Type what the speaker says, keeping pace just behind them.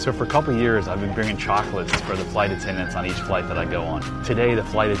So for a couple years, I've been bringing chocolates for the flight attendants on each flight that I go on. Today, the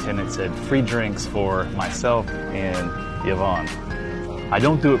flight attendant said free drinks for myself and Yvonne. I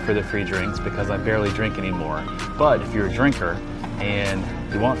don't do it for the free drinks because I barely drink anymore. But if you're a drinker and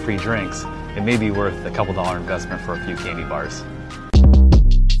you want free drinks, it may be worth a couple dollar investment for a few candy bars.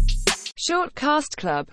 Short Cast Club.